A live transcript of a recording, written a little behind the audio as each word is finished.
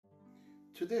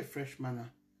Today, fresh manna,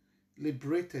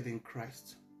 liberated in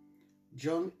Christ.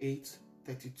 John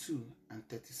 8:32 and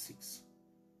 36.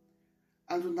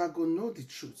 And una go know the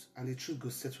truth, and the truth go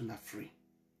set una free.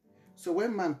 So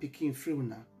when man pikin free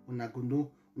una go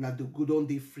know una do good on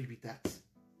day free with that.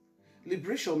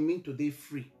 Liberation means to be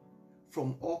free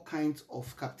from all kinds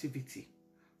of captivity,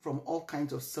 from all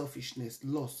kinds of selfishness,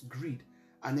 lust, greed,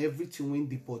 and everything when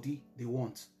the body they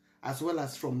want, as well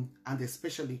as from, and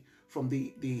especially from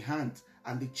the hand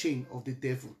and the chain of the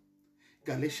devil.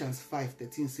 Galatians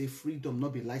 5:13 say freedom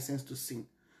not be licensed to sin,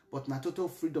 but na total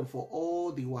freedom for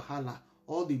all the wahala,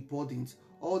 all the burdens,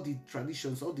 all the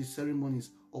traditions, all the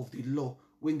ceremonies of the law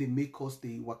when they make us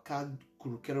the waka,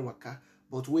 kurukere waka,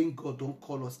 but when God don't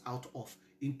call us out of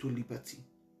into liberty.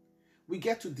 We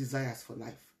get two desires for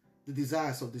life, the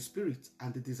desires of the spirit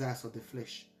and the desires of the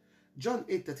flesh. John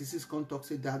 8:36 context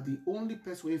said that the only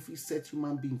person who set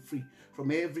human being free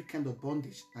from every kind of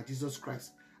bondage is Jesus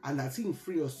Christ, and as He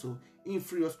free us so, He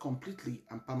free us completely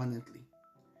and permanently.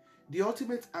 The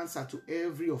ultimate answer to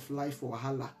every of life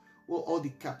wahala, or all the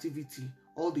captivity,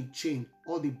 all the chain,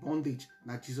 all the bondage,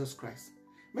 na Jesus Christ.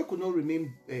 Make we not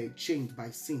remain chained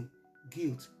by sin,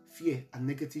 guilt, fear, and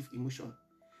negative emotion.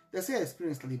 They say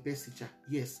experience like the best teacher,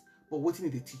 yes, but what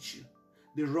did they teach you?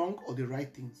 The wrong or the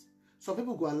right things? Some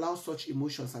people go allow such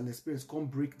emotions and experience come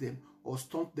break them or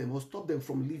stop them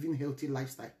from living healthy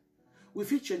lifestyle. We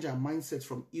feel change our mindset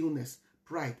from illness,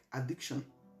 pride, addiction,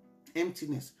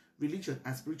 emptiness, religion,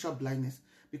 and spiritual blindness,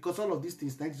 because all of these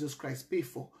things that Jesus Christ paid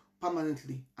for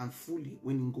permanently and fully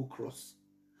when He go cross.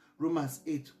 Romans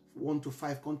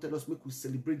 8:1-5 can tell us make we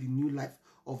celebrate the new life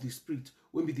of the Spirit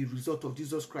when be the result of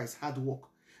Jesus Christ's hard work.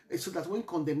 So that when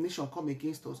condemnation come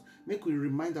against us, make we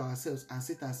remind ourselves and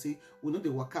sit and say, we know the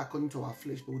waka according to our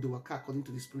flesh, but we the waka according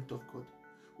to the Spirit of God.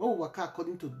 When we waka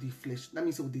according to the flesh, that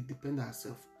means we depend on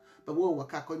ourselves. But when we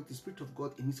waka according to the Spirit of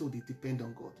God, it means we depend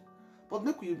on God. But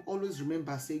make we always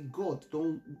remember, say, God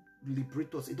don't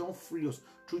liberate us, He don't free us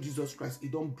through Jesus Christ. He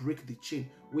don't break the chain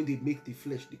when they make the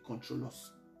flesh, they control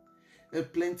us. There are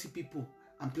plenty people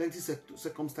and plenty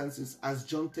circumstances, as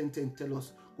John 10:10 tell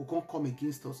us, who can't come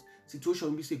against us.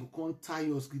 Situation we say go can't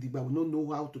tie us, but we don't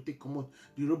know how to take come out.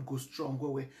 The rope goes strong, go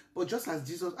away. But just as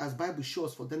Jesus, as Bible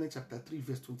shows for Daniel chapter 3,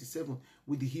 verse 27,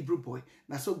 with the Hebrew boy,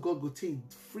 now so God will take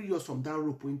free us from that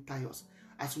rope when tie us.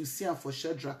 As we see for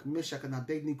Shadrach, Meshach, and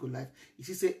Abednego life, it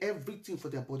is say everything for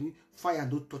their body, fire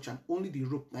no touch, and only the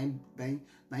rope nine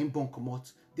bone come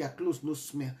out. Their clothes no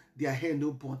smell, their hair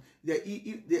no burn.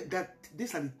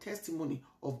 These are the testimony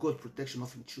of God's protection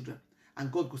of His children. And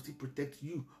God will still protect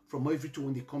you from everything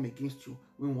when they come against you,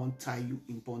 when one tie you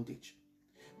in bondage.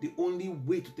 The only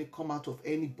way to come out of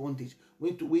any bondage,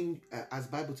 as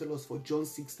Bible tells us for John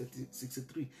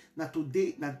 6:63, now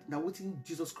today, now waiting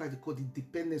Jesus Christ, they call the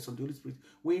dependence on the Holy Spirit,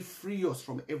 when He free us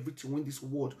from everything when this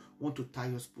world want to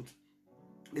tie us put.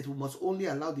 That we must only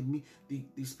allow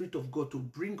the Spirit of God to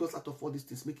bring us out of all these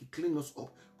things, make it clean us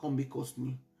up, come make us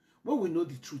new. When we know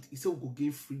the truth, He said we will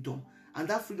gain freedom. And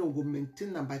that freedom will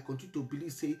maintain and by continue to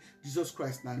believe, say, Jesus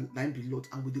Christ, now be Lord,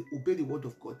 and we obey the word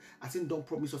of God. As He don't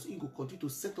promise us, He will continue to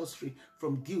set us free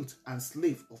from guilt and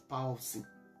slave of power of sin.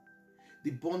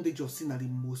 The bondage of sin are the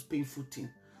most painful thing.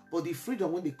 But the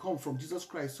freedom when they come from Jesus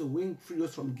Christ, so when He free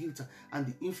us from guilt and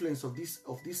the influence of this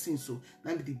sin, so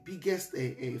that be the biggest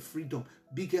freedom,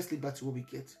 biggest liberty what we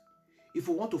get. If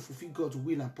we want to fulfill God's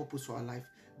will and purpose for our life,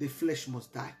 the flesh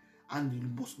must die and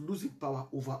it must lose its power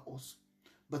over us.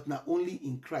 But not only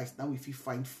in Christ, now we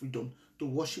find freedom to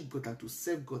worship God and to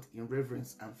serve God in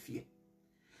reverence and fear.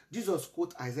 Jesus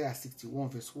quote Isaiah 61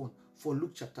 verse 1 for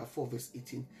Luke chapter 4 verse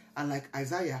 18. And like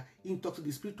Isaiah, He talked to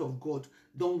the Spirit of God,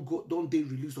 don't they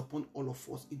release upon all of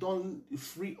us. He don't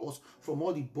free us from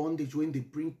all the bondage when they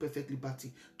bring perfect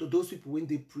liberty to those people when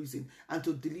they prison, and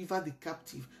to deliver the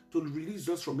captive, to release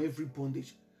us from every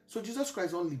bondage. So Jesus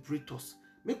Christ don't liberate us.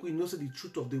 Make we know the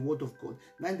truth of the word of God.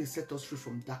 Now they set us free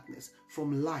from darkness,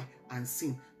 from lie and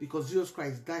sin, because Jesus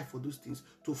Christ died for those things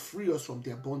to free us from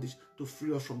their bondage, to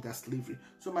free us from their slavery.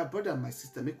 So my brother and my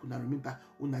sister, make una remember,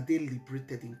 una dey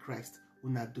liberated in Christ.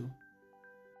 Una do.